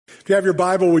you have your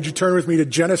Bible, would you turn with me to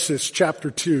Genesis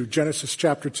chapter 2? Genesis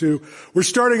chapter 2. We're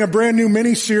starting a brand new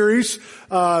mini-series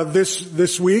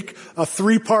this week, a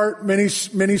 3-part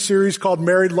mini-series called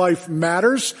MarriedLife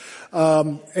Matters.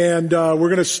 We're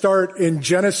going to start in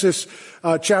Genesis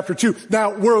chapter 2.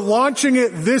 Now, we're launching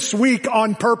it this week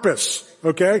on purpose.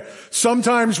 Okay?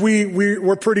 Sometimes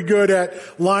we're pretty good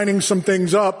at lining some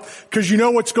things up because you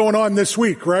know what's going on this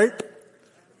week, right?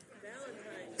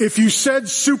 If you said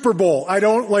Super Bowl, I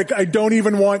don't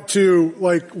even want to,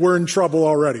 we're in trouble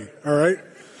already. All right?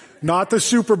 Not the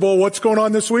Super Bowl. What's going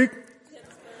on this week?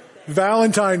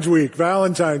 Valentine's week.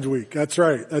 That's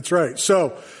right.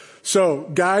 So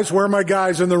guys, where are my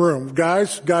guys in the room?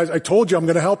 Guys, I told you I'm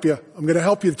going to help you. I'm going to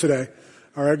help you today.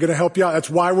 All right, going to help you out. That's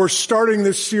why we're starting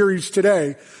this series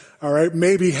today. All right,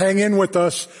 maybe hang in with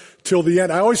us till the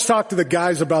end. I always talk to the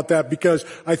guys about that because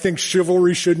I think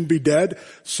chivalry shouldn't be dead.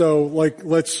 So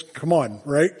let's, come on,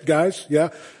 right, guys?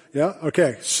 Yeah,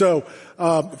 okay. So,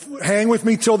 hang with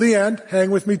me till the end,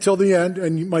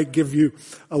 and you might give you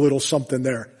a little something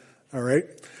there. All right.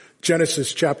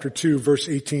 Genesis chapter 2 verse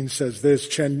 18 says this.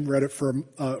 Chen read it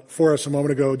for us a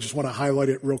moment ago. Just want to highlight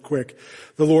it real quick.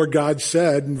 The Lord God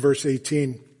said in verse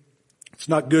 18, "It's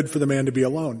not good for the man to be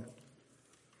alone.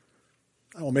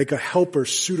 I will make a helper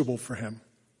suitable for him."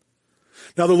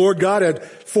 Now the Lord God had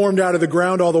formed out of the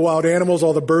ground all the wild animals,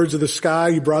 all the birds of the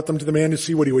sky. He brought them to the man to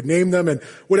see what he would name them. And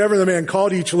whatever the man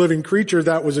called each living creature,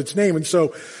 that was its name. And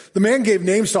so the man gave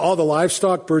names to all the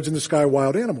livestock, birds in the sky,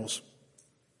 wild animals.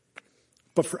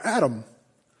 But for Adam,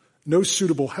 no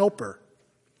suitable helper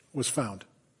was found.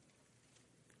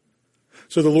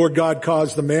 So the Lord God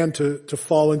caused the man to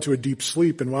fall into a deep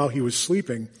sleep. And while he was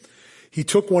sleeping, he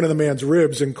took one of the man's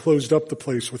ribs and closed up the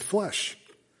place with flesh.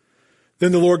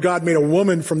 Then the Lord God made a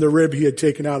woman from the rib he had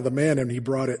taken out of the man, and he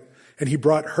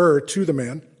brought her to the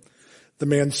man. The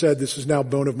man said, "This is now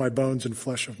bone of my bones and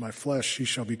flesh of my flesh. She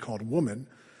shall be called woman,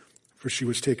 for she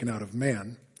was taken out of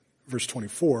man." Verse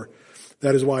 24,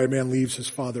 "That is why a man leaves his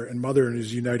father and mother and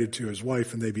is united to his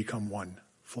wife, and they become one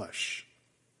flesh."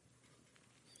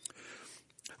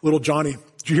 Little Johnny.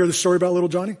 Did you hear the story about little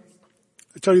Johnny?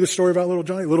 I tell you the story about little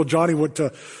Johnny. Little Johnny went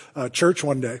to church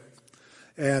one day,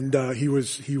 and he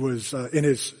was in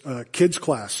his kids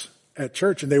class at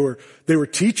church, and they were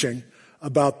teaching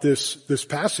about this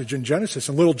passage in Genesis,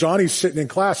 and little Johnny's sitting in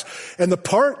class. And the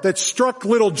part that struck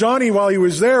little Johnny while he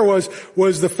was there was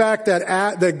the fact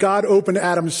that God opened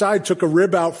Adam's side, took a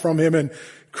rib out from him, and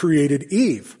created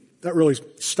Eve. That really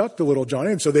stuck to little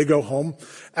Johnny. And so they go home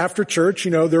after church.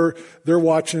 You know, they're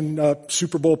watching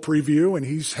Super Bowl preview, and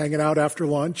he's hanging out after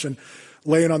lunch and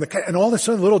laying on the couch. And all of a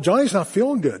sudden, little Johnny's not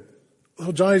feeling good.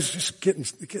 Little Johnny's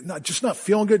just not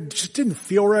feeling good. Just didn't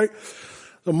feel right.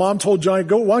 The mom told Johnny,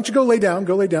 why don't you go lay down?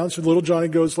 Go lay down. So little Johnny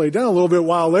goes lay down. A little bit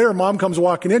while later, mom comes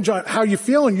walking in. "John, how you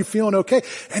feeling? You feeling okay?"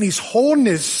 And he's holding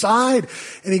his side,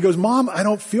 and he goes, "Mom, I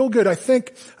don't feel good. I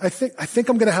think I'm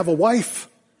going to have a wife."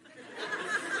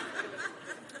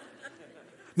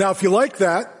 Now, if you like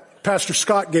that, Pastor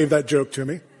Scott gave that joke to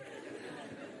me.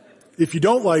 If you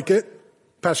don't like it,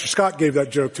 Pastor Scott gave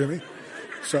that joke to me.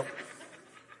 So,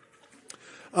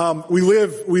 we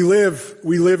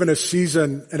live in a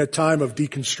season and a time of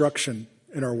deconstruction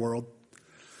in our world,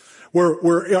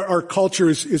 where our culture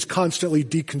is constantly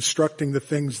deconstructing the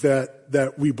things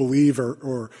that we believe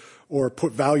or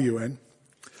put value in.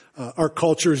 Our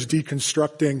culture is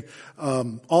deconstructing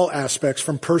all aspects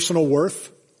from personal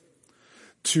worth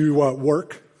to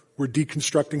work. We're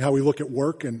deconstructing how we look at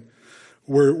work, and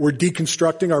we're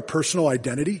deconstructing our personal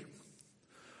identity.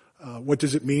 What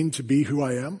does it mean to be who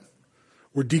I am?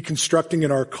 We're deconstructing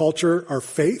in our culture our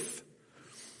faith,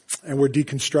 and we're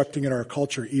deconstructing in our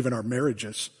culture even our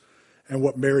marriages and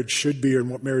what marriage should be and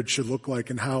what marriage should look like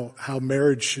and how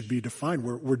marriage should be defined.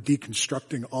 We're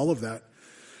deconstructing all of that.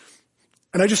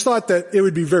 And I just thought that it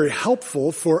would be very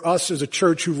helpful for us as a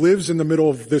church who lives in the middle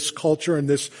of this culture and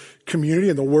this community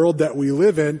and the world that we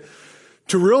live in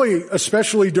to really,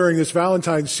 especially during this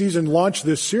Valentine's season, launch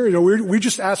this series. We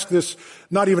just ask this,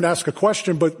 not even ask a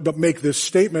question, but make this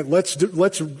statement.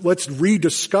 Let's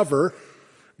rediscover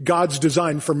God's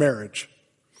design for marriage.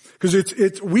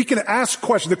 Because we can ask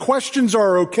questions. The questions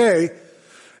are okay.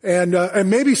 And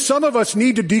maybe some of us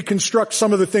need to deconstruct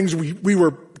some of the things we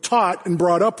were taught and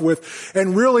brought up with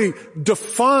and really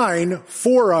define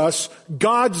for us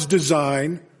God's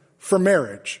design for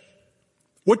marriage.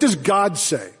 What does God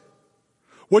say?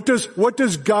 What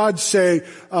does God say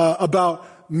about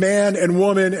man and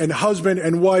woman and husband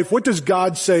and wife? What does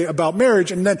God say about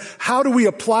marriage? And then how do we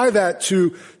apply that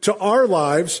to our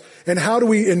lives, and how do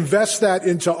we invest that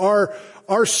into our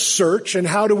search, and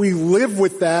how do we live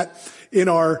with that in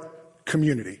our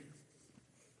community?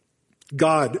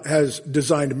 God has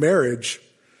designed marriage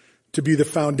to be the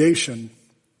foundation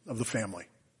of the family.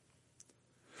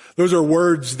 Those are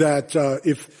words that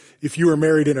if you were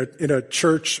married in a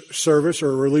church service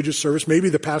or a religious service, maybe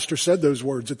the pastor said those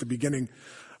words at the beginning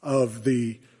of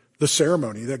the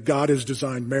ceremony, that God has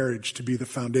designed marriage to be the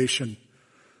foundation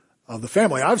of the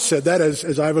family. I've said that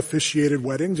as I've officiated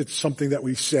weddings. It's something that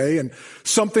we say and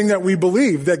something that we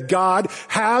believe, that God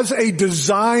has a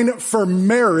design for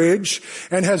marriage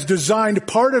and has designed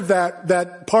part of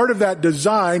that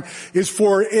design is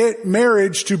for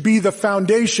marriage to be the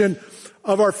foundation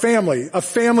of our family, a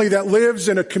family that lives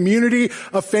in a community,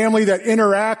 a family that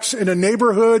interacts in a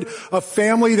neighborhood, a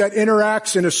family that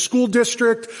interacts in a school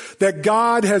district, that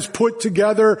God has put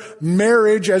together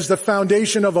marriage as the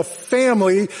foundation of a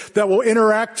family that will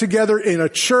interact together in a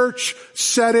church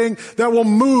setting, that will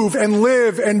move and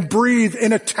live and breathe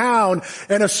in a town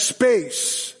and a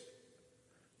space.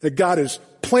 That God has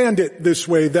planned it this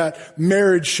way, that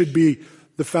marriage should be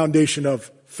the foundation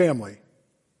of family.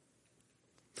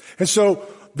 And so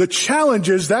the challenge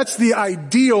is, that's the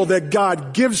ideal that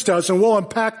God gives to us, and we'll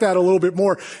unpack that a little bit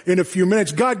more in a few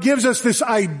minutes. God gives us this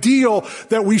ideal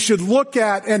that we should look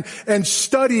at and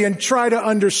study and try to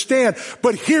understand.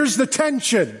 But here's the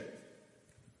tension.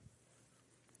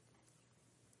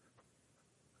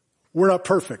 We're not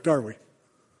perfect, are we?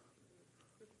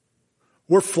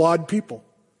 We're flawed people.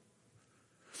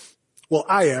 Well,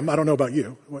 I am. I don't know about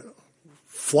you.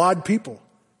 Flawed people.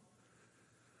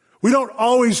 We don't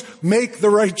always make the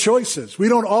right choices. We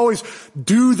don't always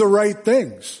do the right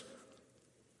things.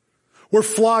 We're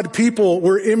flawed people.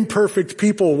 We're imperfect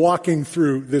people walking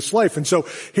through this life. And so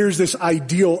here's this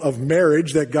ideal of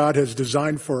marriage that God has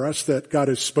designed for us, that God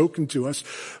has spoken to us,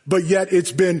 but yet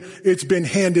it's been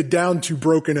handed down to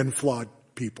broken and flawed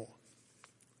people.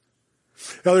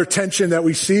 The other tension that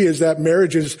we see is that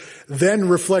marriages then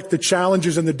reflect the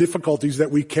challenges and the difficulties that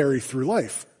we carry through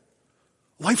life.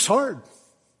 Life's hard.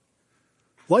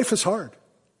 Life is hard.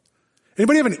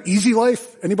 Anybody have an easy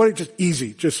life? Anybody just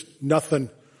easy, just nothing?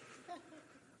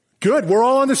 Good. We're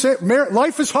all on the same.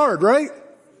 Life is hard, right?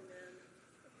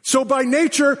 So by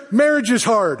nature, marriage is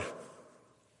hard.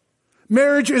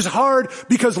 Marriage is hard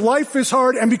because life is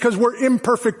hard and because we're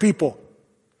imperfect people.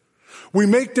 We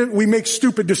make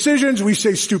stupid decisions. We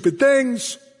say stupid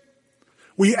things.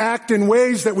 We act in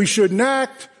ways that we shouldn't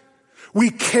act. We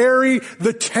carry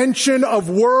the tension of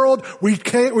world. We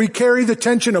carry the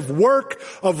tension of work,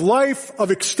 of life,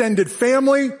 of extended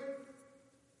family.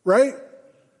 Right?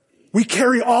 We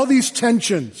carry all these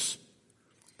tensions.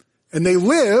 And they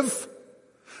live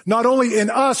not only in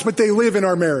us, but they live in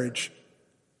our marriage.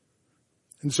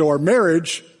 And so our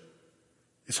marriage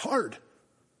is hard.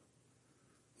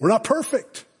 We're not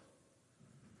perfect.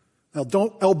 Now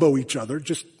don't elbow each other.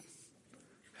 Just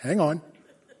hang on.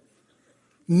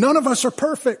 None of us are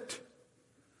perfect.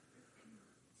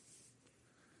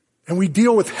 And we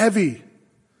deal with heavy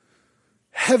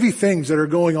things that are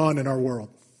going on in our world.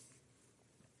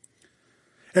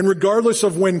 And regardless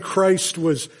of when Christ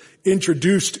was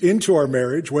introduced into our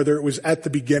marriage, whether it was at the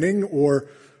beginning or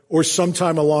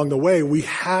sometime along the way, we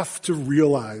have to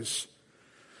realize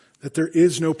that there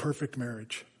is no perfect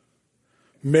marriage.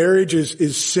 Marriage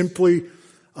is simply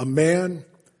a man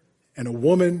and a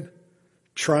woman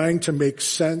trying to make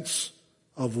sense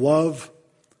of love,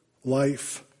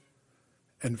 life,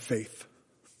 and faith.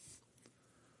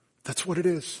 That's what it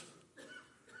is.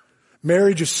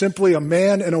 Marriage is simply a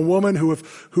man and a woman who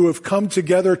have come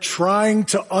together trying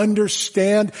to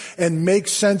understand and make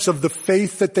sense of the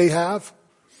faith that they have,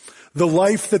 the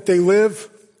life that they live,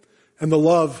 and the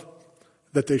love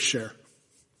that they share.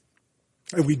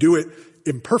 And we do it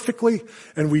imperfectly,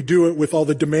 and we do it with all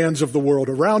the demands of the world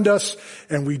around us,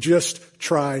 and we just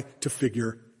try to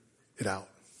figure it out.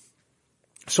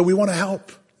 So we want to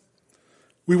help.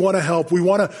 We want to help. We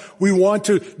want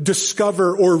to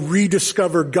discover or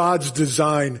rediscover God's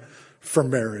design for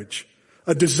marriage.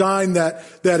 A design that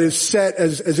is set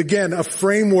as again, a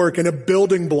framework and a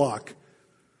building block.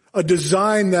 A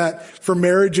design that for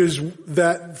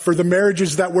the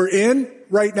marriages that we're in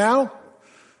right now,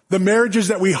 the marriages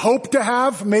that we hope to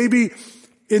have maybe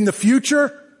in the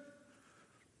future.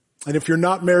 And if you're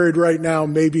not married right now,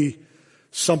 maybe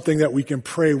something that we can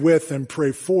pray with and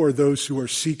pray for those who are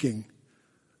seeking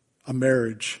a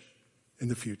marriage in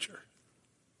the future.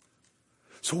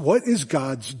 So what is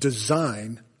God's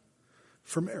design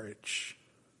for marriage?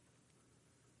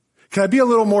 Can I be a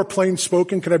little more plain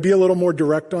spoken? Can I be a little more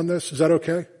direct on this? Is that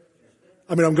okay?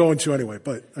 I mean, I'm going to anyway,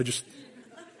 but I just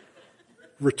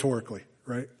rhetorically,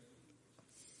 right?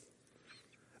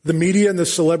 The media and the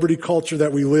celebrity culture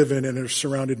that we live in and are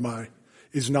surrounded by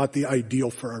is not the ideal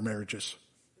for our marriages.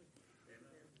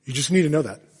 You just need to know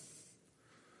that.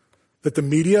 That the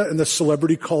media and the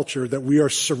celebrity culture that we are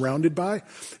surrounded by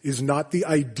is not the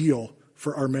ideal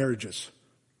for our marriages.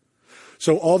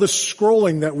 So all the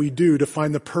scrolling that we do to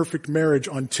find the perfect marriage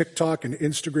on TikTok and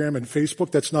Instagram and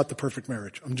Facebook, that's not the perfect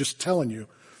marriage. I'm just telling you,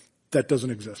 that doesn't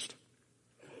exist.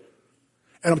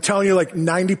 And I'm telling you, like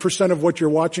 90% of what you're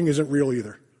watching isn't real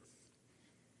either.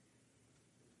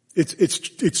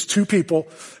 It's two people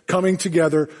coming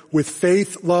together with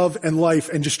faith, love, and life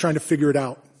and just trying to figure it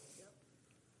out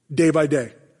day by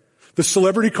day. The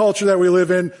celebrity culture that we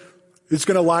live in is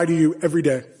going to lie to you every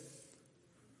day.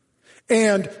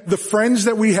 And the friends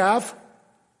that we have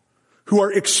who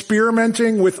are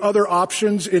experimenting with other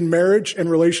options in marriage and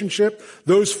relationship,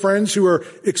 those friends who are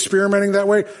experimenting that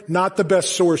way, not the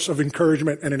best source of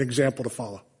encouragement and an example to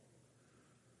follow.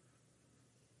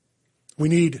 We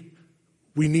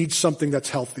need something that's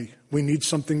healthy. We need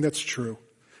something that's true.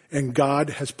 And God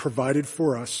has provided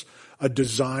for us a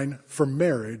design for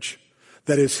marriage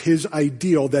that is His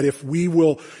ideal, that if we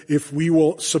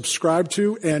will subscribe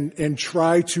to and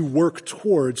try to work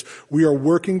towards, we are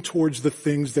working towards the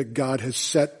things that God has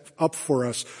set up for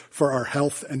us for our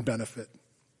health and benefit.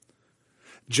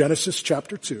 Genesis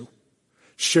chapter 2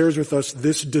 shares with us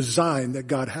this design that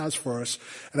God has for us.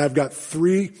 And I've got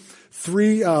three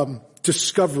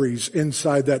discoveries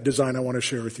inside that design I want to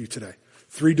share with you today.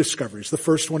 3 discoveries. The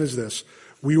first one is this: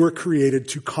 we were created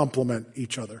to complement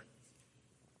each other.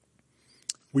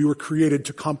 We were created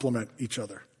to complement each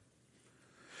other.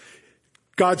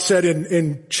 God said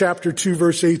in chapter 2,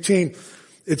 verse 18,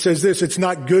 it says this: it's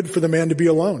not good for the man to be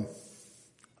alone.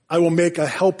 I will make a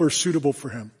helper suitable for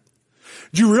him.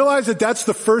 Do you realize that that's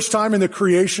the first time in the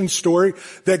creation story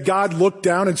that God looked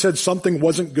down and said something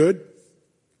wasn't good?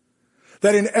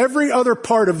 That in every other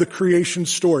part of the creation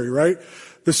story, right?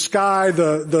 The sky,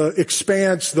 the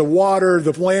expanse, the water,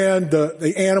 the land,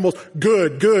 the animals,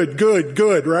 good,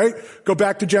 right? Go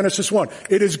back to Genesis 1.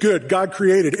 It is good. God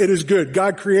created. It is good.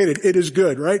 God created. It is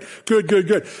good, right?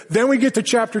 Good. Then we get to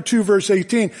chapter 2, verse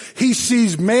 18. He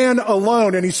sees man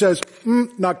alone and he says,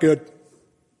 not good.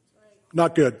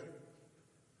 Not good.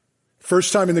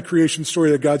 First time in the creation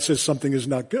story that God says something is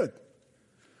not good.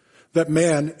 That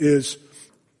man is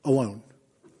alone.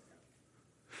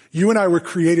 You and I were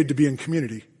created to be in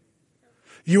community.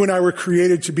 You and I were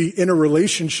created to be in a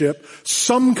relationship,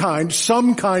 some kind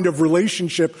of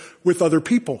relationship with other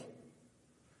people.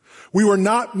 We were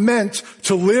not meant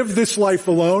to live this life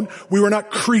alone. We were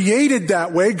not created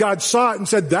that way. God saw it and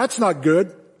said, that's not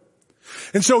good.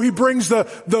 And so He brings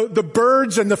the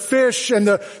birds and the fish and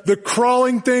the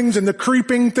crawling things and the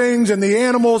creeping things and the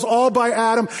animals all by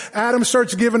Adam. Adam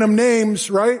starts giving them names,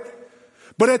 right?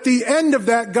 But at the end of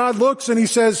that, God looks and He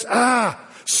says,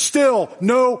 still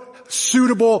no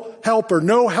suitable helper.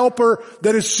 No helper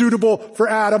that is suitable for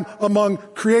Adam among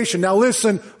creation. Now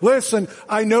listen,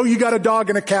 I know you got a dog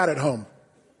and a cat at home.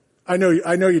 I know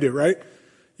you do, right?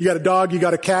 You got a dog, you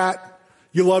got a cat.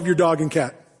 You love your dog and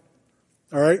cat.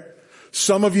 All right?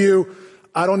 Some of you,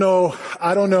 I don't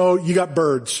know, you got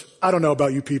birds. I don't know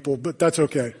about you people, but that's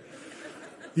okay.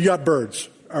 You got birds.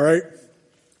 All right?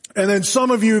 And then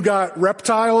some of you got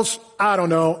reptiles. I don't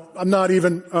know.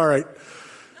 All right.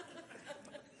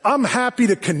 I'm happy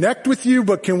to connect with you,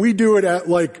 but can we do it at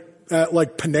like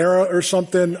Panera or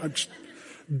something?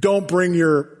 Don't bring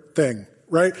your thing,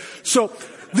 right? So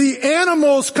the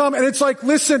animals come and it's like,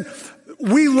 listen,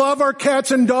 we love our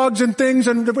cats and dogs and things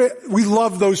and we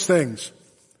love those things.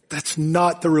 That's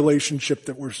not the relationship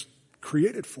that we're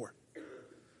created for.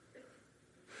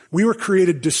 We were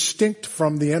created distinct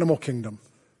from the animal kingdom.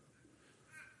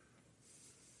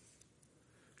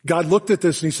 God looked at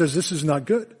this and He says, this is not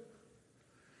good.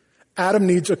 Adam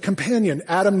needs a companion.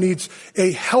 Adam needs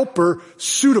a helper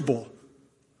suitable.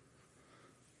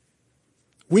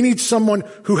 We need someone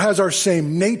who has our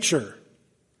same nature.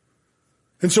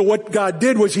 And so what God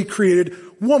did was He created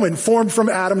woman, formed from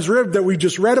Adam's rib that we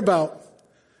just read about.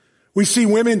 We see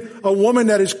a woman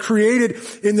that is created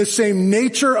in the same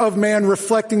nature of man,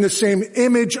 reflecting the same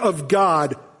image of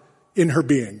God in her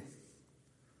being.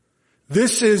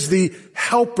 This is the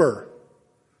helper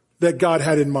that God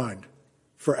had in mind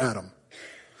for Adam.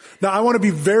 Now, I want to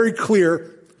be very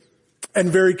clear and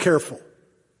very careful.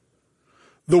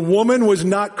 The woman was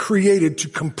not created to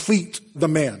complete the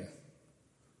man.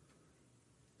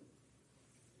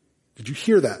 Did you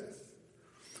hear that?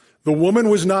 The woman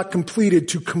was not completed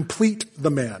to complete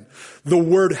the man. The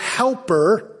word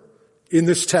helper in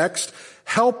this text,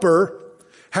 helper,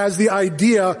 has the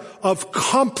idea of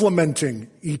complementing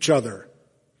each other.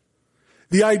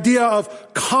 The idea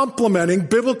of complementing,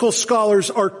 biblical scholars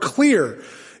are clear.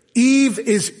 Eve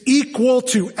is equal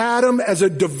to Adam as a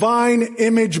divine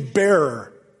image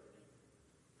bearer.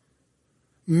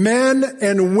 Men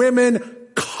and women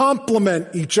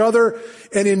complement each other,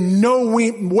 and in no way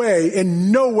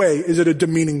is it a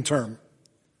demeaning term.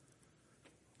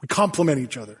 We complement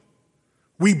each other.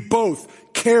 We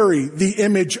both carry the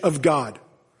image of God.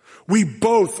 We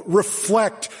both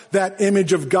reflect that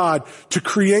image of God to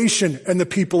creation and the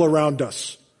people around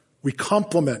us. We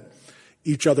complement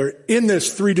each other. In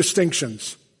this, three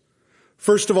distinctions.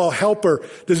 First of all, helper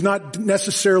does not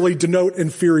necessarily denote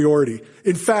inferiority.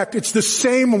 In fact, it's the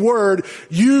same word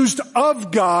used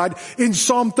of God in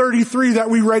Psalm 33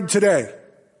 that we read today.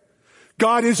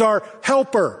 God is our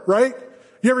helper, right?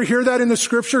 You ever hear that in the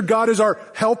scripture? God is our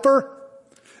helper.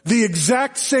 The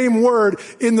exact same word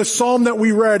in the psalm that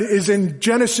we read is in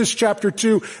Genesis chapter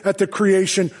 2 at the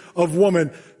creation of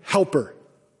woman, helper.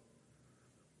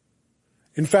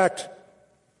 In fact,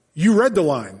 you read the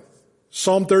line,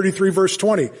 Psalm 33 verse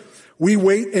 20. We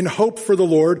wait and hope for the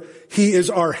Lord. He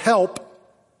is our help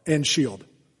and shield.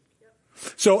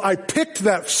 So I picked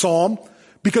that psalm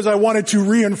because I wanted to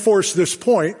reinforce this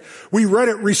point. We read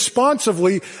it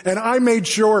responsively, and I made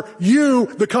sure you,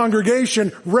 the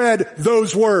congregation, read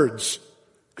those words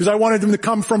because I wanted them to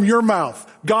come from your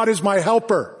mouth. God is my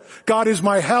helper. God is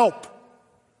my help.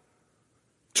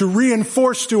 To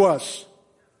reinforce to us.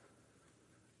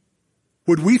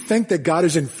 Would we think that God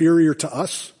is inferior to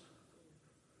us?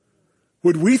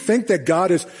 Would we think that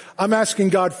God is, I'm asking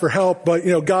God for help, but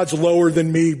God's lower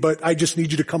than me, but I just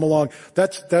need you to come along.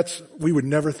 We would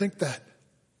never think that.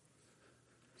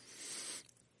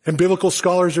 And biblical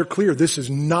scholars are clear. This is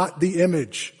not the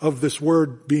image of this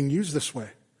word being used this way.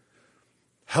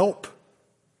 Help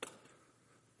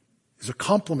is a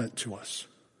compliment to us.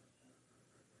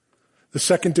 The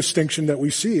second distinction that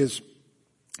we see is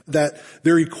that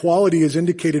their equality is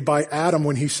indicated by Adam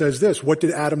when he says this. What did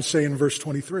Adam say in verse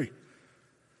 23?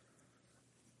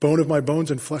 Bone of my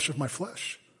bones and flesh of my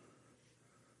flesh.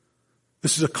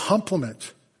 This is a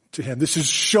compliment to him. This is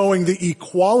showing the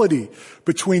equality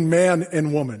between man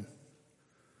and woman.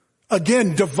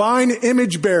 Again, divine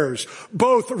image bearers,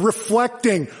 both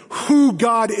reflecting who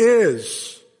God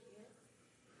is.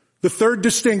 The third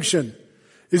distinction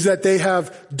is that they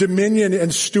have dominion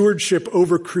and stewardship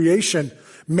over creation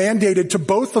mandated to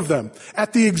both of them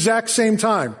at the exact same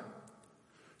time.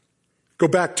 Go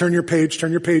back, turn your page,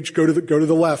 go to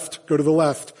the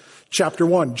left. Chapter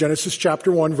 1, Genesis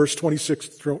chapter 1, verse 26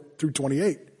 through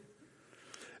 28.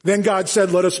 Then God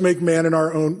said, let us make mankind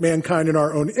in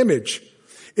our own image,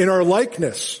 in our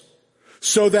likeness,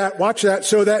 so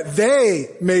that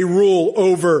they may rule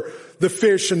over the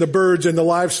fish and the birds and the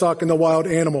livestock and the wild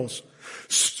animals.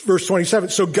 Verse 27,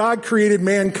 so God created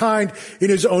mankind in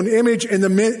his own image. In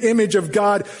the image of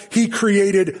God, he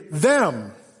created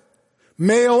them.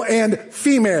 Male and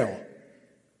female.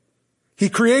 He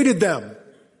created them.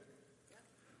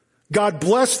 God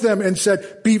blessed them and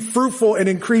said, be fruitful and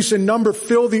increase in number,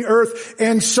 fill the earth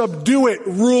and subdue it,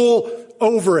 rule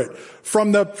over it.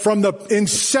 From the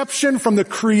inception, from the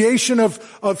creation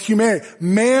of humanity,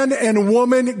 man and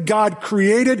woman, God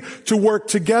created to work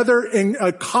together in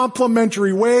a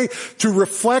complementary way to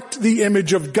reflect the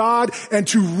image of God and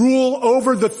to rule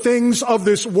over the things of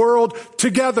this world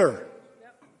together.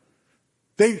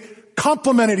 They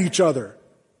complemented each other.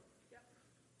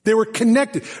 They were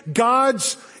connected.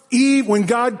 When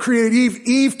God created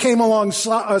Eve came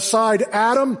alongside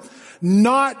Adam,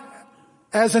 not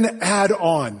as an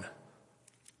add-on,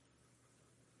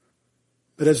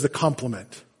 but as the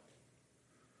complement.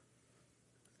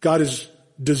 God is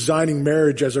designing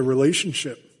marriage as a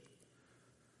relationship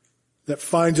that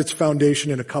finds its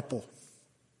foundation in a couple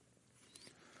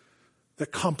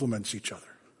that complements each other.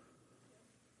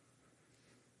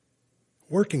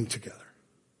 Working together.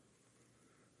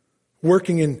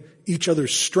 Working in each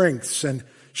other's strengths and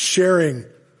sharing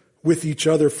with each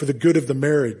other for the good of the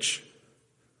marriage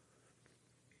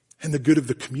and the good of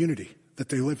the community that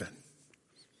they live in.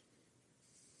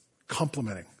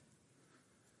 Complementing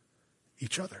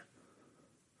each other.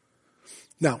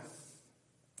 Now,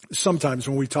 sometimes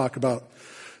when we talk about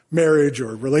marriage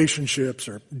or relationships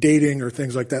or dating or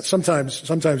things like that,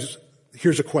 sometimes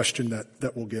here's a question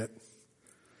that we'll get.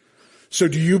 So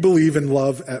do you believe in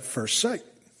love at first sight?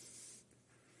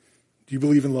 Do you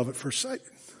believe in love at first sight?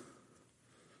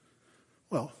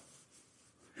 Well,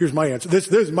 here's my answer. This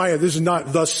is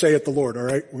not thus saith the Lord, all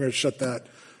right? We're going to shut that.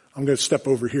 I'm going to step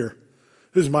over here.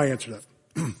 This is my answer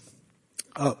to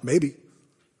that. Maybe.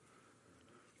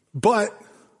 But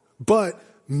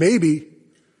maybe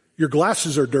your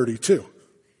glasses are dirty too.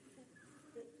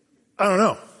 I don't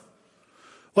know.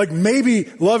 Like maybe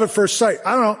love at first sight.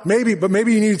 I don't know. Maybe, but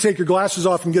maybe you need to take your glasses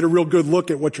off and get a real good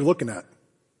look at what you're looking at.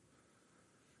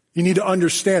 You need to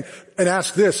understand and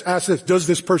ask this, does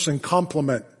this person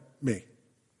compliment me?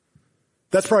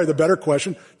 That's probably the better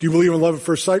question. Do you believe in love at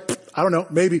first sight? I don't know.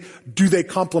 Maybe. Do they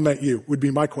compliment you would be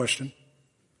my question.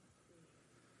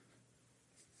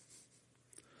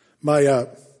 My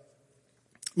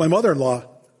mother-in-law,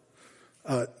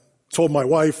 told my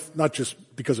wife, not just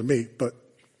because of me, but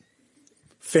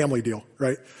family deal,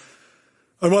 right?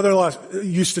 My mother-in-law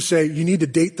used to say, you need to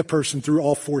date the person through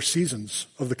all 4 seasons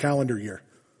of the calendar year.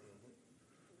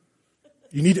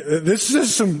 This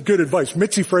is some good advice.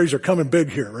 Mitzi Fraser coming big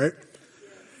here, right?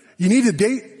 You need to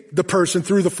date the person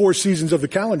through the 4 seasons of the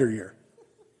calendar year.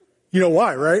 You know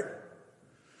why, right?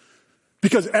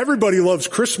 Because everybody loves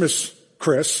Christmas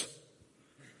Chris.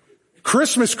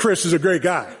 Christmas Chris is a great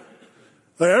guy.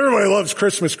 Like everybody loves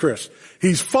Christmas Chris.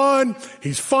 He's fun.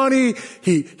 He's funny.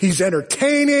 He's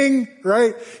entertaining,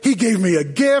 right? He gave me a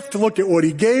gift. Look at what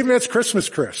he gave me. That's Christmas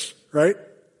Chris, right?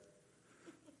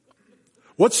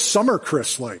 What's summer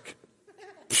Chris like?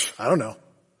 I don't know.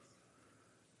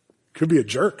 Could be a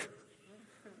jerk.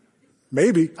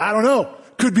 Maybe. I don't know.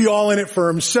 Could be all in it for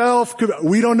himself.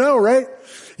 We don't know, right?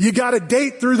 You got to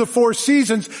date through the 4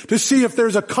 seasons to see if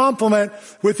there's a complement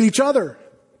with each other.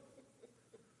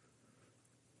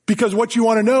 Because what you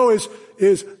want to know is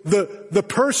the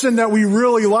person that we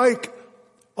really like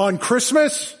on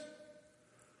Christmas,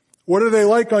 what are they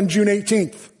like on June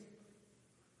 18th?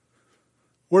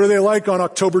 What are they like on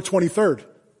October 23rd?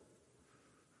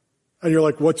 And you're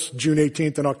like, what's June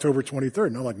 18th and October 23rd?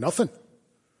 And I'm like, nothing.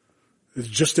 It's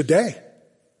just a day.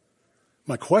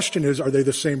 My question is, are they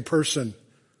the same person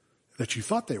that you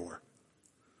thought they were?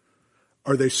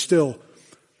 Are they still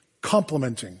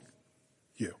complementing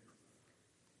you?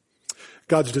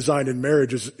 God's design in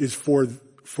marriage is for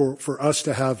us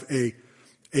to have a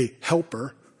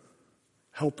helper.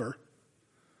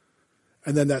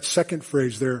 And then that second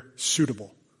phrase there,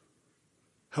 suitable.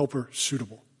 Helper,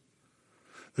 suitable.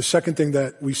 The second thing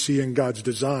that we see in God's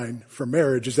design for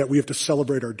marriage is that we have to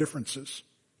celebrate our differences.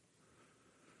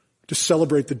 To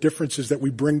celebrate the differences that we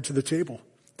bring to the table,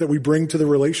 that we bring to the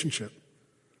relationship.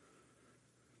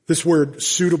 This word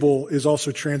suitable is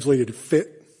also translated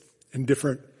fit in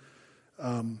different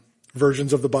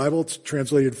versions of the Bible. It's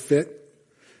translated fit.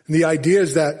 And the idea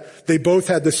is that they both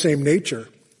had the same nature.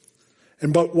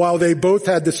 But while they both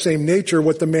had the same nature,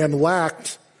 what the man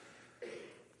lacked,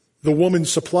 the woman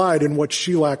supplied, and what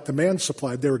she lacked, the man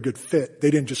supplied. They were a good fit.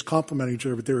 They didn't just complement each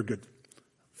other, but they were a good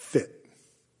fit.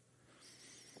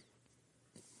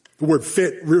 The word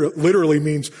fit literally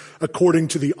means according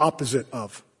to the opposite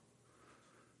of.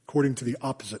 According to the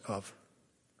opposite of.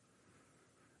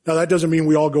 Now that doesn't mean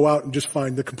we all go out and just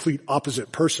find the complete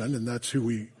opposite person, and that's who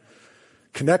we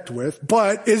connect with.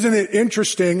 But isn't it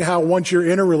interesting how once you're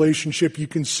in a relationship, you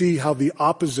can see how the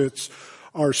opposites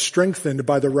are strengthened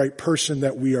by the right person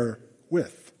that we are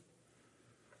with.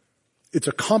 It's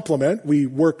a complement. We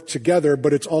work together,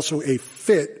 but it's also a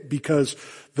fit because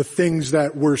the things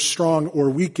that we're strong or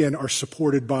weak in are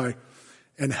supported by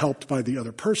and helped by the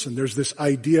other person. There's this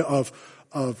idea of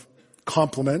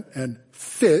complement and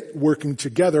fit working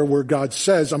together where God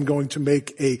says, I'm going to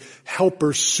make a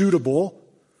helper suitable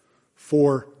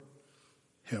for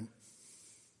him.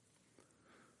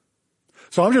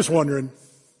 So I'm just wondering,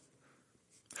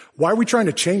 why are we trying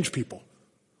to change people?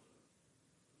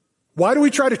 Why do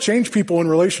we try to change people in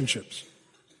relationships?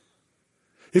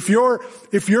 If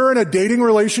you're in a dating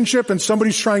relationship and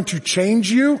somebody's trying to change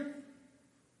you,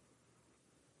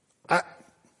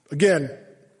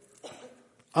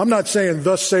 I'm not saying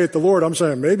thus saith the Lord. I'm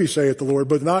saying maybe saith the Lord,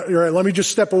 but not, right, let me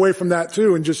just step away from that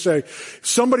too and just say, if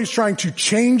somebody's trying to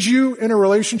change you in a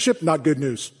relationship, not good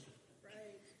news.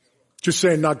 Just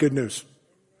saying not good news.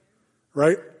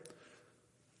 Right?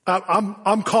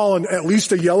 I'm calling at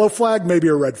least a yellow flag, maybe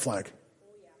a red flag.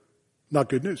 Not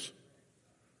good news.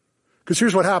 Because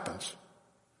here's what happens.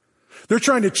 They're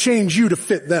trying to change you to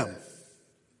fit them.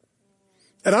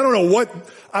 And I don't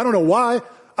know why.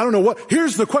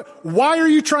 Here's the question. Why are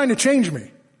you trying to change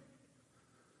me?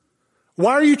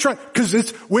 Why are you trying? Because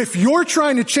if you're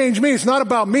trying to change me, it's not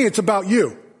about me, it's about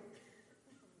you.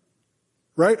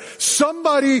 Right?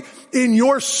 Somebody in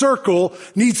your circle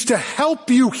needs to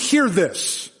help you hear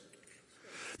this.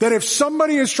 That if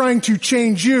somebody is trying to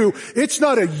change you, it's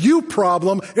not a you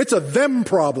problem, it's a them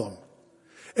problem.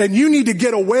 And you need to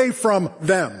get away from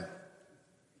them.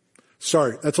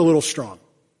 Sorry, that's a little strong.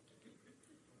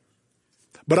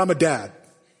 But I'm a dad.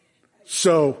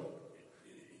 So,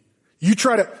 you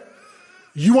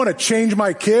want to change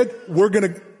my kid,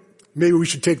 Maybe we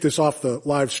should take this off the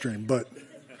live stream, but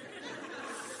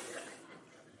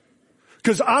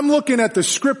because I'm looking at the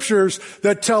scriptures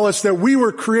that tell us that we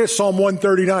were created, Psalm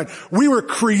 139, we were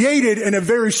created in a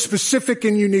very specific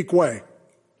and unique way.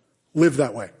 Live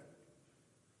that way.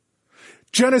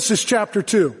 Genesis chapter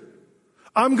 2.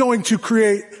 I'm going to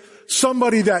create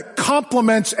somebody that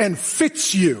complements and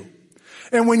fits you.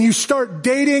 And when you start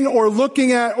dating or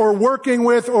looking at or working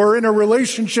with or in a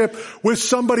relationship with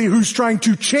somebody who's trying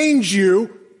to change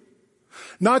you,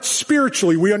 not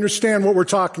spiritually, we understand what we're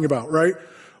talking about, right?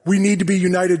 We need to be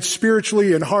united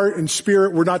spiritually in heart and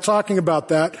spirit. We're not talking about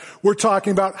that. We're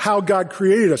talking about how God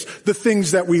created us, the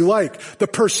things that we like, the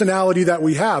personality that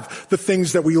we have, the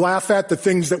things that we laugh at, the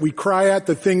things that we cry at,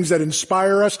 the things that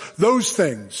inspire us, those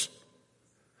things.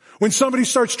 When somebody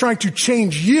starts trying to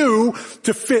change you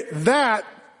to fit that,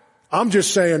 I'm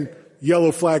just saying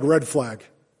yellow flag, red flag.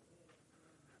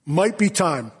 Might be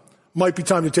time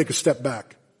to take a step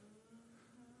back.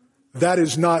 That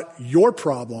is not your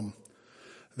problem.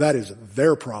 That is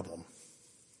their problem.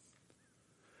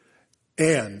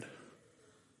 And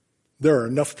there are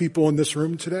enough people in this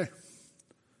room today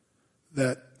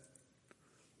that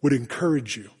would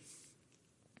encourage you.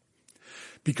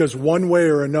 Because one way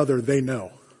or another, they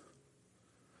know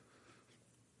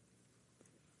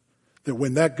that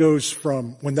when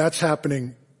that's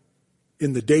happening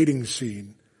in the dating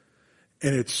scene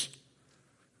and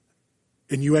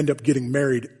you end up getting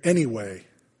married anyway,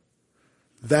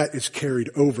 that is carried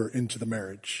over into the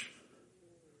marriage.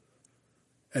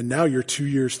 And now you're 2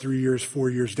 years, 3 years,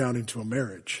 4 years down into a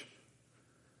marriage.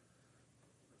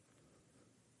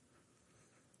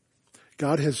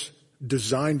 God has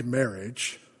designed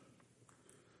marriage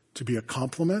to be a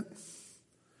complement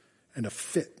and a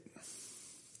fit.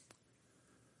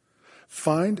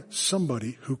 Find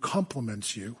somebody who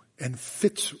complements you and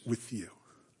fits with you.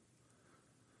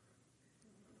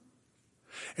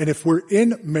 And if we're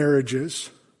in marriages,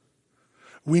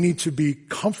 we need to be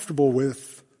comfortable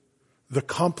with the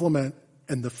complement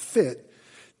and the fit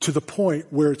to the point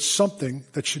where it's something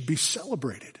that should be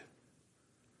celebrated.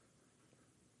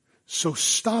 So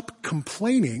stop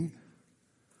complaining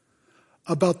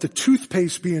about the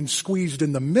toothpaste being squeezed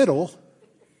in the middle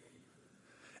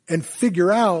and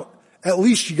figure out at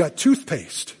least you got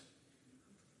toothpaste.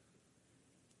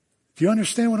 Do you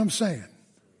understand what I'm saying?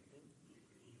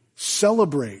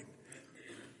 Celebrate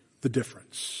the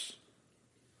difference.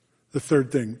 The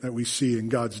third thing that we see in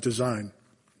God's design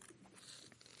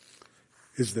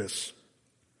is this: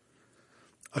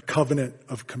 a covenant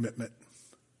of commitment.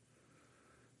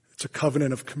 It's a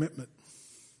covenant of commitment.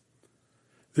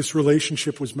 This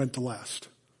relationship was meant to last.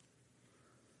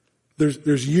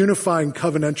 There's unifying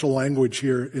covenantal language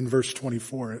here in verse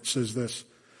 24. It says this: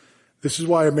 this is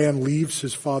why a man leaves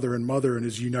his father and mother and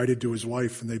is united to his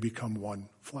wife, and they become one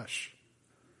flesh.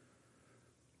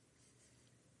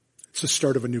 It's the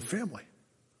start of a new family.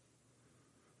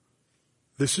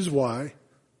 This is why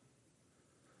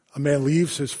a man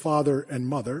leaves his father and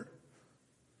mother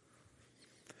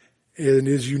and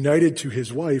is united to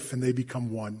his wife, and they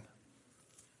become one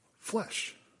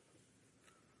flesh.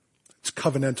 It's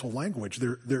covenantal language.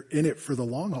 They're in it for the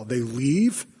long haul. They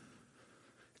leave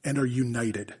and are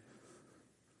united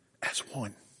as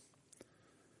one.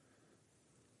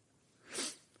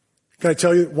 Can I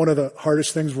tell you one of the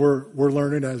hardest things we're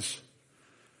learning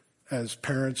as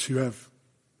parents who have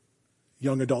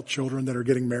young adult children that are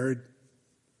getting married?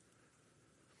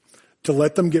 To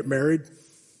let them get married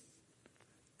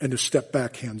and to step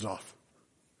back hands off.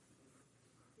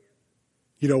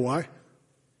 You know why?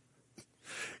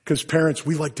 Because parents,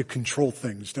 we like to control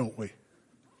things, don't we?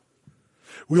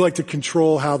 We like to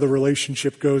control how the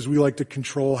relationship goes. We like to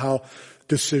control how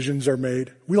decisions are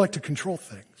made. We like to control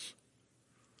things.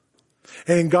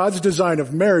 And in God's design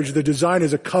of marriage, the design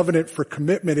is a covenant for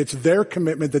commitment. It's their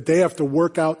commitment that they have to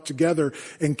work out together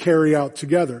and carry out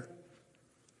together.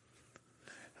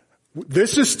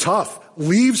 This is tough.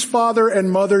 Leaves father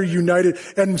and mother united.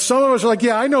 And some of us are like,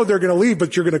 yeah, I know they're going to leave,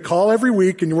 but you're going to call every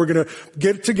week and we're going to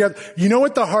get together. You know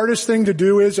what the hardest thing to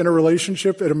do is in a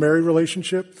relationship, in a married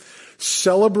relationship?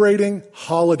 Celebrating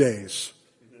holidays.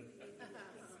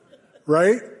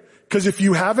 Right? Because if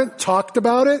you haven't talked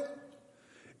about it,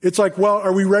 it's like, well,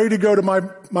 are we ready to go to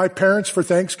my parents for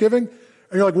Thanksgiving?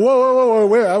 And you're like, whoa,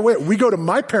 wait. We go to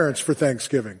my parents for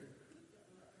Thanksgiving.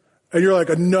 And you're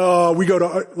like, no, we go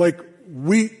to,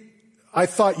 I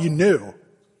thought you knew.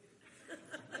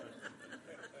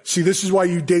 See, this is why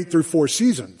you date through 4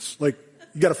 seasons. Like,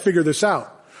 you got to figure this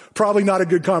out. Probably not a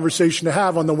good conversation to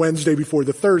have on the Wednesday before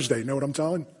the Thursday. Know what I'm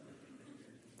telling?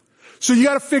 So you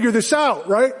got to figure this out,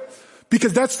 right?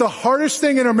 Because that's the hardest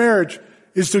thing in a marriage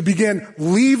is to begin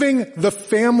leaving the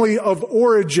family of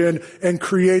origin and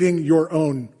creating your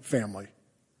own family.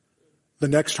 The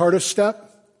next hardest step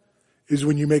is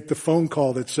when you make the phone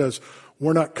call that says,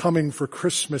 we're not coming for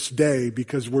Christmas Day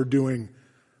because we're doing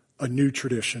a new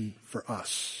tradition for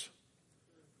us.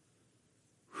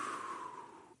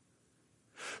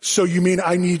 So you mean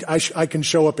I can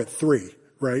show up at 3,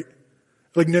 right?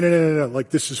 Like, no. Like,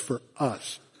 this is for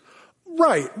us.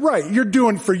 Right. You're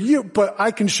doing for you, but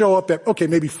I can show up at, okay,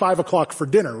 maybe 5 o'clock for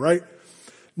dinner, right?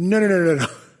 No.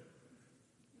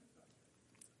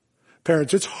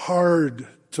 Parents, it's hard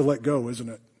to let go, isn't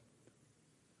it?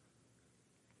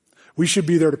 We should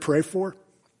be there to pray for,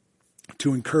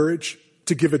 to encourage,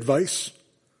 to give advice,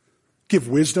 give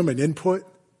wisdom and input,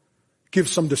 give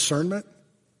some discernment.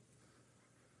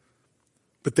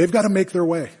 But they've got to make their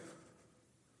way.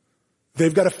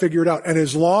 They've got to figure it out. And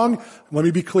let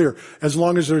me be clear, as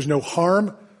long as there's no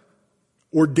harm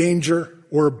or danger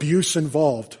or abuse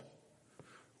involved,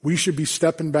 we should be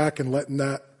stepping back and letting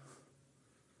that.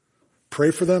 Pray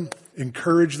for them,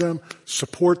 encourage them,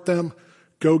 support them,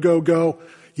 go.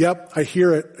 Yep, I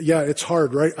hear it. Yeah, it's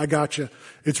hard, right? I got you.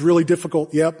 It's really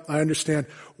difficult. Yep, I understand.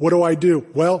 What do I do?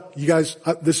 Well, you guys,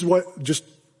 this is what, just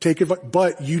take it,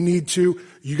 but you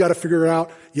got to figure it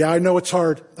out. Yeah, I know it's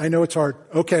hard.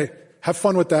 Okay, have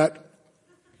fun with that.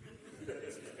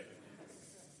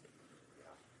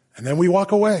 And then we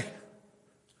walk away.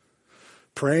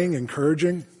 Praying,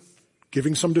 encouraging,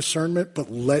 giving some discernment, but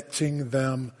letting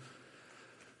them.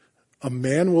 A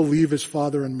man will leave his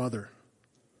father and mother,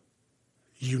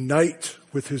 unite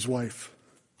with his wife,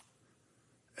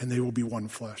 and they will be one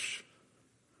flesh.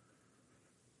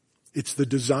 It's the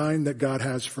design that God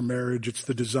has for marriage. It's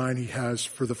the design he has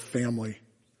for the family.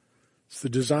 It's the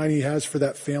design he has for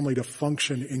that family to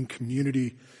function in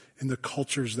community in the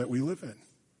cultures that we live in.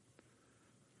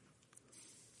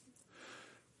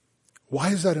 Why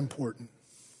is that important?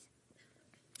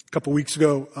 A couple weeks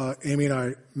ago, Amy and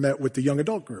I met with the young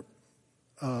adult group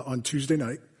on Tuesday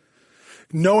night.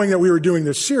 Knowing that we were doing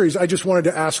this series, I just wanted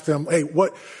to ask them, hey,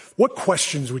 what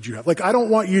questions would you have? Like, I don't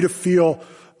want you to feel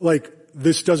like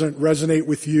this doesn't resonate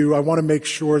with you. I want to make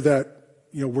sure that,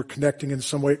 we're connecting in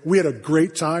some way. We had a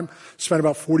great time, spent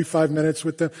about 45 minutes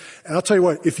with them. And I'll tell you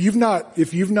what, if you've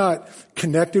not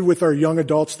connected with our young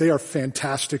adults, they are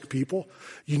fantastic people.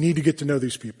 You need to get to know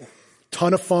these people.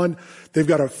 Ton of fun. They've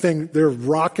got a thing. They're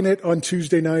rocking it on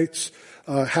Tuesday nights.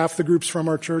 Half the group's from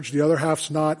our church, the other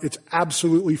half's not. It's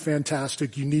absolutely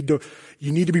fantastic. You need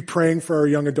to be praying for our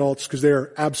young adults because they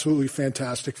are absolutely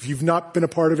fantastic. If you've not been a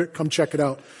part of it, come check it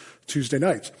out Tuesday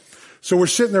nights. So we're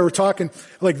sitting there, we're talking,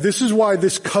 like, this is why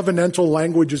this covenantal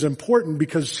language is important,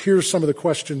 because here's some of the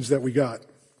questions that we got.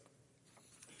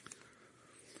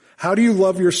 How do you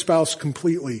love your spouse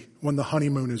completely when the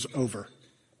honeymoon is over?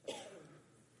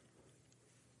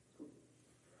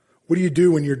 What do you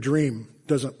do when your dream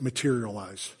doesn't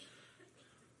materialize?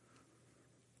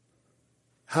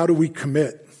 How do we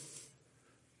commit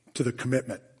to the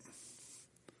commitment?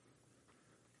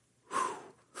 Whew.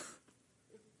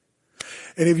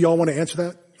 Any of y'all want to answer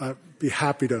that? I'd be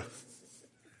happy to.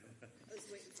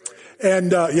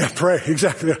 And pray,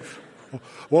 exactly.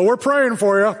 Well, we're praying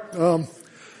for you.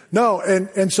 No,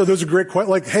 and so those are great questions.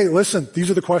 Like, hey, listen,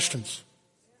 these are the questions.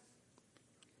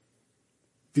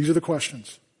 These are the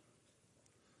questions.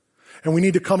 And we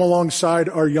need to come alongside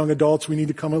our young adults. We need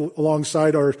to come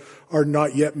alongside our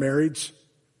not yet marrieds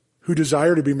who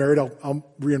desire to be married. I'll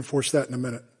reinforce that in a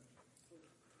minute.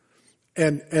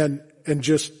 And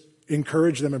just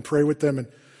encourage them and pray with them.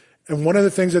 And one of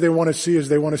the things that they want to see is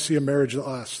they want to see a marriage that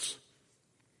lasts.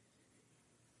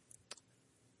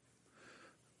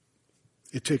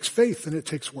 It takes faith and it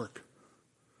takes work.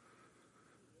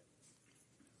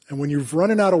 And when you're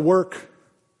running out of work,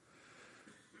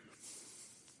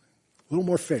 a little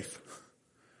more faith.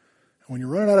 And when you're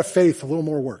running out of faith, a little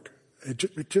more work. I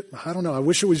don't know. I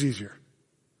wish it was easier.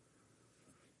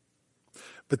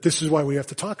 But this is why we have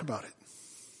to talk about it.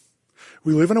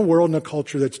 We live in a world and a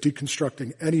culture that's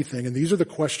deconstructing anything, and these are the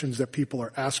questions that people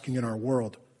are asking in our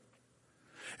world.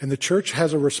 And the church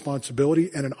has a responsibility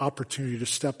and an opportunity to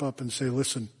step up and say,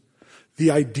 listen,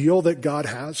 the ideal that God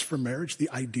has for marriage,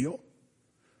 the ideal,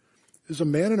 is a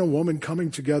man and a woman coming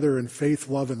together in faith,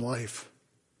 love, and life,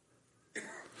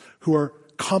 who are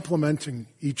complementing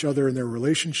each other in their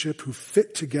relationship, who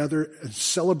fit together and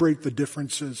celebrate the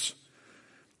differences.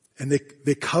 And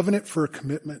they covenant for a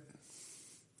commitment.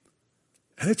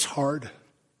 And it's hard.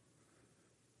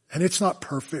 And it's not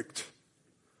perfect.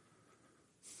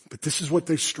 But this is what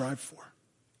they strive for.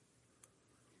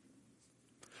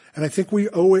 And I think we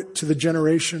owe it to the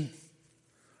generation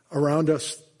around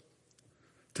us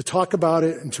to talk about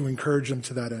it and to encourage them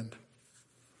to that end.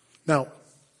 Now,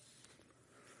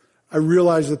 I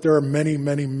realize that there are many,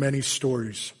 many, many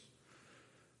stories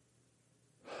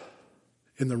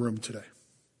in the room today.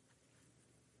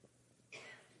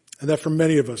 And that for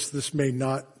many of us, this may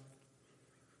not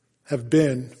have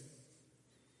been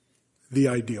the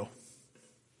ideal.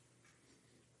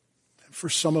 And for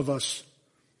some of us,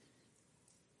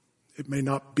 it may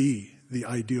not be the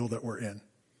ideal that we're in.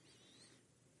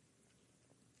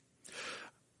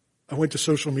 I went to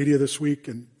social media this week,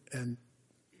 and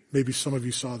maybe some of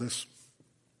you saw this.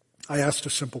 I asked a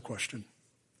simple question.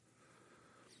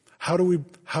 How do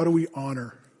we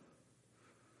honor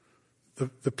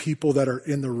the people that are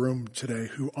in the room today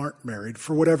who aren't married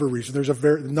for whatever reason? There's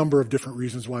a number of different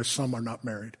reasons why some are not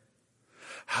married.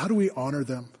 How do we honor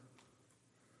them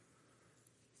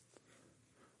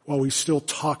while we still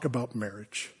talk about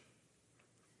marriage?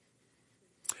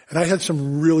 And I had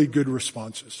some really good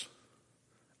responses.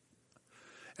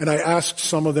 And I asked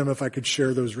some of them if I could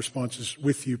share those responses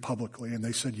with you publicly, and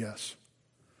they said yes.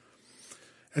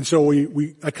 And so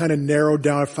I kind of narrowed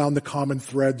down, I found the common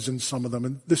threads in some of them,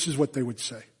 and this is what they would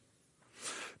say.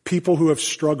 People who have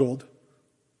struggled,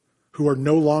 who are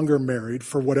no longer married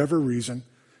for whatever reason,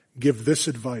 give this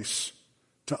advice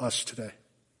to us today.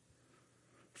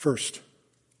 First,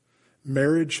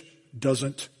 marriage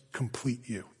doesn't complete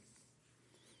you.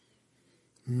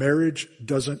 Marriage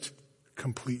doesn't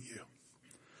complete you.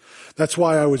 That's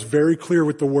why I was very clear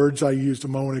with the words I used a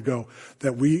moment ago,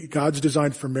 that God's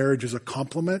design for marriage is a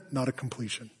complement, not a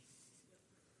completion.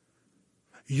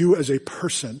 You as a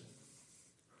person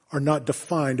are not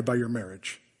defined by your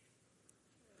marriage.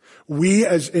 We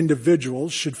as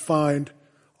individuals should find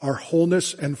our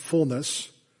wholeness and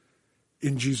fullness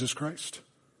in Jesus Christ.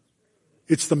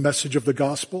 It's the message of the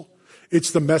gospel.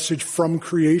 It's the message from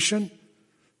creation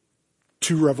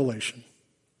to revelation.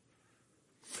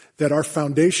 That our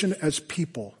foundation as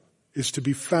people is to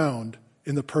be found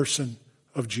in the person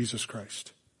of Jesus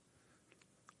Christ.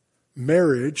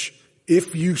 Marriage,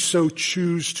 if you so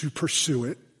choose to pursue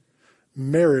it,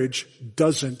 marriage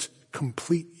doesn't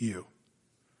complete you.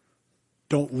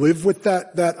 Don't live with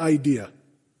that idea.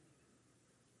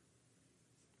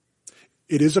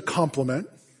 It is a complement.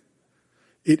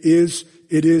 It is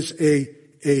a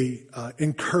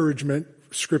encouragement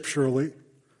scripturally.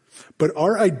 But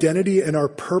our identity and our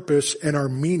purpose and our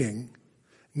meaning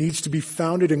needs to be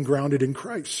founded and grounded in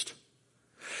Christ.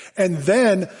 And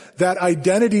then that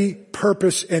identity,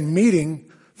 purpose, and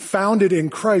meaning founded in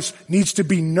Christ needs to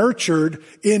be nurtured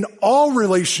in all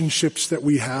relationships that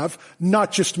we have,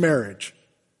 not just marriage.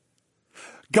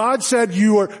 God said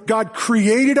God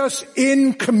created us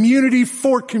in community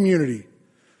for community.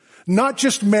 Not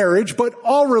just marriage, but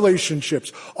all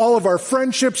relationships, all of our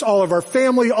friendships, all of our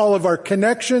family, all of our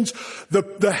connections.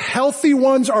 The healthy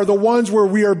ones are the ones where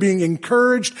we are being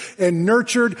encouraged and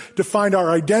nurtured to find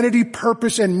our identity,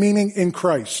 purpose, and meaning in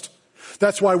Christ.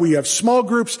 That's why we have small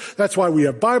groups. That's why we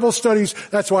have Bible studies.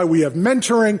 That's why we have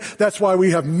mentoring. That's why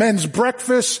we have men's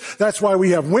breakfasts. That's why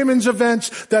we have women's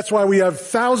events. That's why we have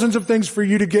thousands of things for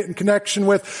you to get in connection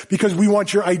with, because we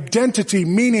want your identity,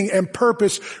 meaning, and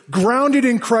purpose grounded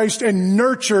in Christ and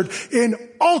nurtured in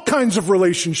all kinds of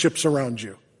relationships around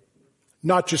you,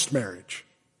 not just marriage.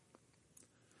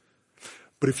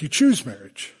 But if you choose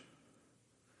marriage,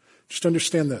 just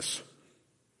understand this.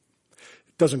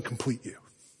 It doesn't complete you.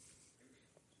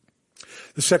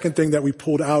 The second thing that we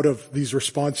pulled out of these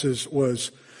responses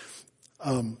was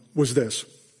this.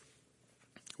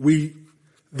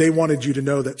 They wanted you to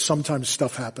know that sometimes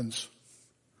stuff happens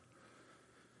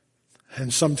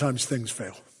and sometimes things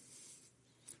fail.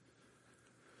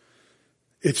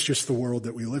 It's just the world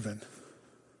that we live in.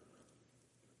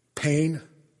 Pain,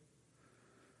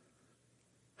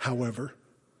 however,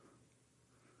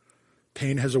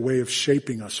 pain has a way of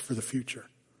shaping us for the future.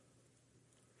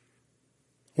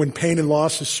 When pain and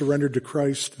loss is surrendered to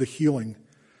Christ, the healing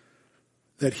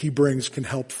that He brings can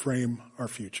help frame our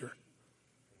future.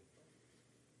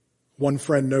 One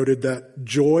friend noted that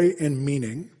joy and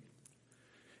meaning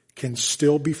can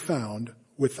still be found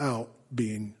without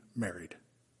being married.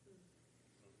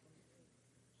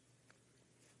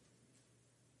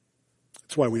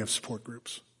 That's why we have support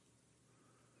groups.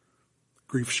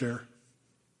 Grief share,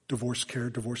 divorce care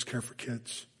for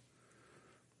kids.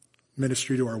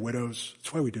 Ministry to our widows.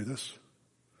 That's why we do this.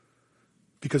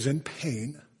 Because in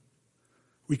pain,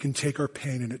 we can take our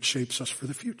pain and it shapes us for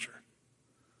the future.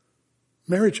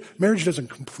 Marriage doesn't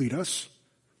complete us,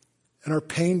 and our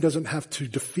pain doesn't have to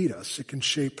defeat us. It can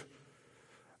shape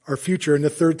our future. And the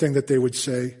third thing that they would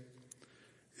say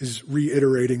is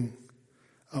reiterating,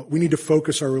 we need to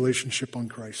focus our relationship on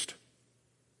Christ.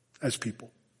 as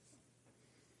people.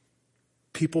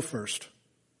 People first,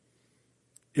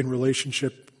 in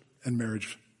relationship and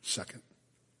marriage second.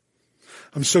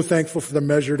 I'm so thankful for the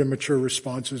measured and mature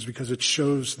responses because it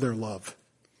shows their love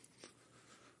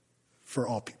for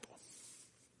all people.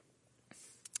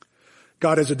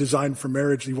 God has a design for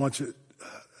marriage. He wants it.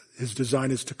 His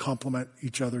design is to complement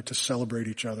each other, to celebrate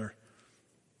each other,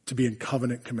 to be in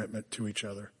covenant commitment to each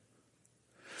other.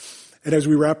 And as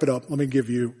we wrap it up, let me give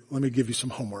you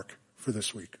some homework for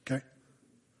this week, okay?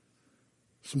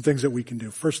 Some things that we can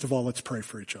do. First of all, let's pray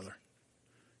for each other.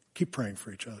 Keep praying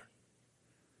for each other.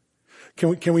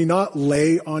 Can we not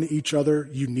lay on each other,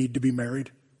 you need to be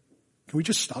married? Can we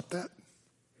just stop that?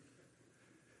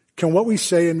 Can what we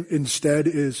say instead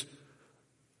is,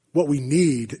 what we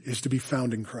need is to be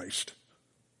found in Christ.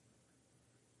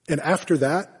 And after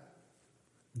that,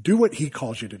 do what he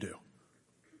calls you to do.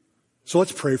 So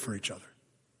let's pray for each other.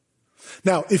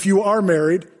 Now, if you are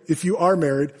married,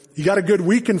 you got a good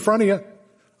week in front of you.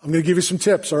 I'm going to give you some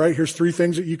tips, all right? Here's 3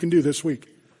 things that you can do this week,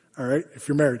 all right, if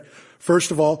you're married.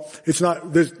 First of all, it's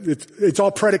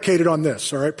all predicated on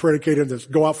this, all right? Predicated on this.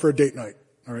 Go out for a date night,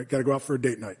 all right? Got to go out for a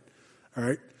date night, all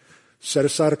right? Set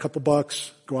aside a couple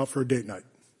bucks, go out for a date night,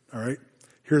 all right?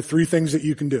 Here are 3 things that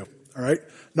you can do, all right?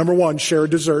 Number 1, share a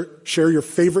dessert. Share your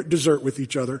favorite dessert with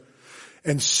each other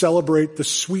and celebrate the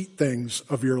sweet things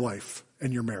of your life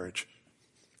and your marriage.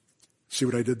 See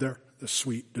what I did there? The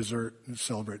sweet dessert and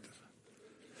celebrate.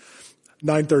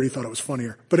 9:30 thought it was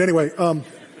funnier. But anyway,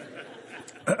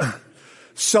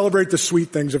 celebrate the sweet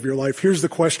things of your life. Here's the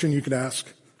question you can ask.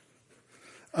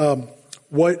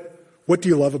 What do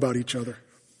you love about each other?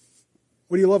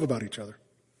 What do you love about each other?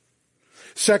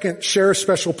 Second, share a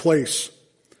special place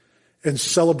and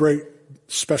celebrate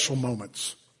special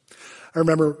moments. I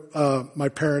remember my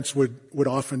parents would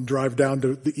often drive down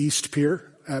to the East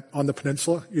Pier on the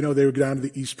peninsula. You know, they would go down to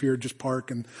the East Pier, just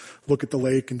park and look at the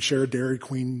lake and share a Dairy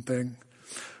Queen thing.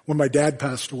 When my dad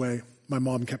passed away, my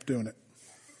mom kept doing it.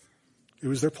 It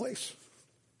was their place.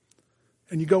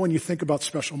 And you go and you think about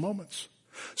special moments.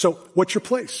 So what's your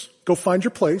place? Go find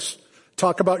your place,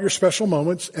 talk about your special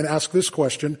moments, and ask this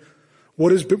question: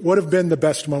 what have been the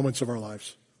best moments of our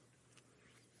lives?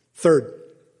 Third,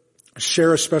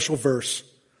 share a special verse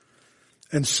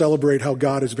and celebrate how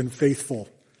God has been faithful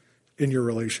in your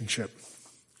relationship.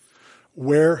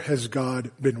 Where has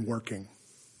God been working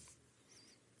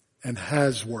and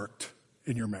has worked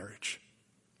in your marriage?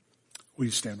 Will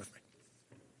you stand with me?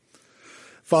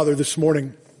 Father, this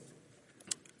morning,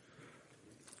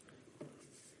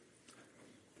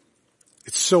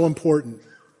 it's so important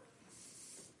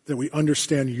that we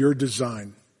understand your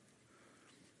design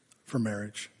for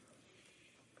marriage.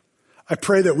 I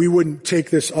pray that we wouldn't take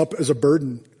this up as a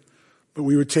burden, but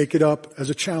we would take it up as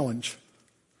a challenge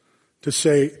to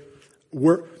say,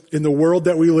 we're in the world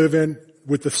that we live in,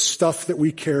 with the stuff that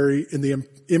we carry, in the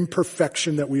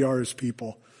imperfection that we are as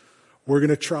people, we're going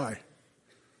to try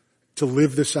to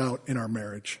live this out in our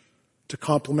marriage, to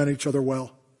complement each other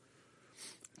well,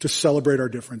 to celebrate our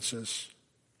differences,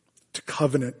 to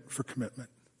covenant for commitment.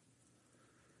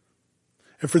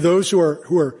 And for those who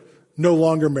are no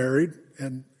longer married,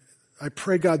 and I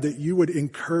pray, God, that you would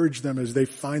encourage them as they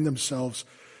find themselves,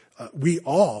 we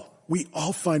all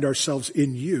find ourselves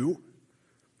in you,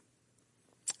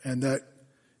 and that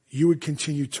you would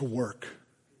continue to work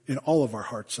in all of our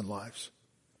hearts and lives.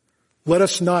 Let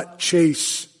us not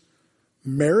chase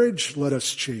marriage, let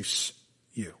us chase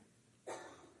you.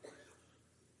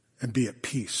 And be at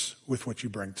peace with what you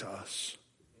bring to us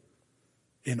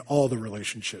in all the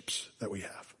relationships that we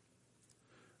have.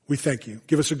 We thank you.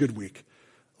 Give us a good week.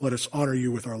 Let us honor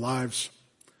you with our lives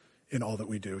in all that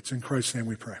we do. It's in Christ's name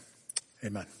we pray.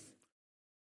 Amen.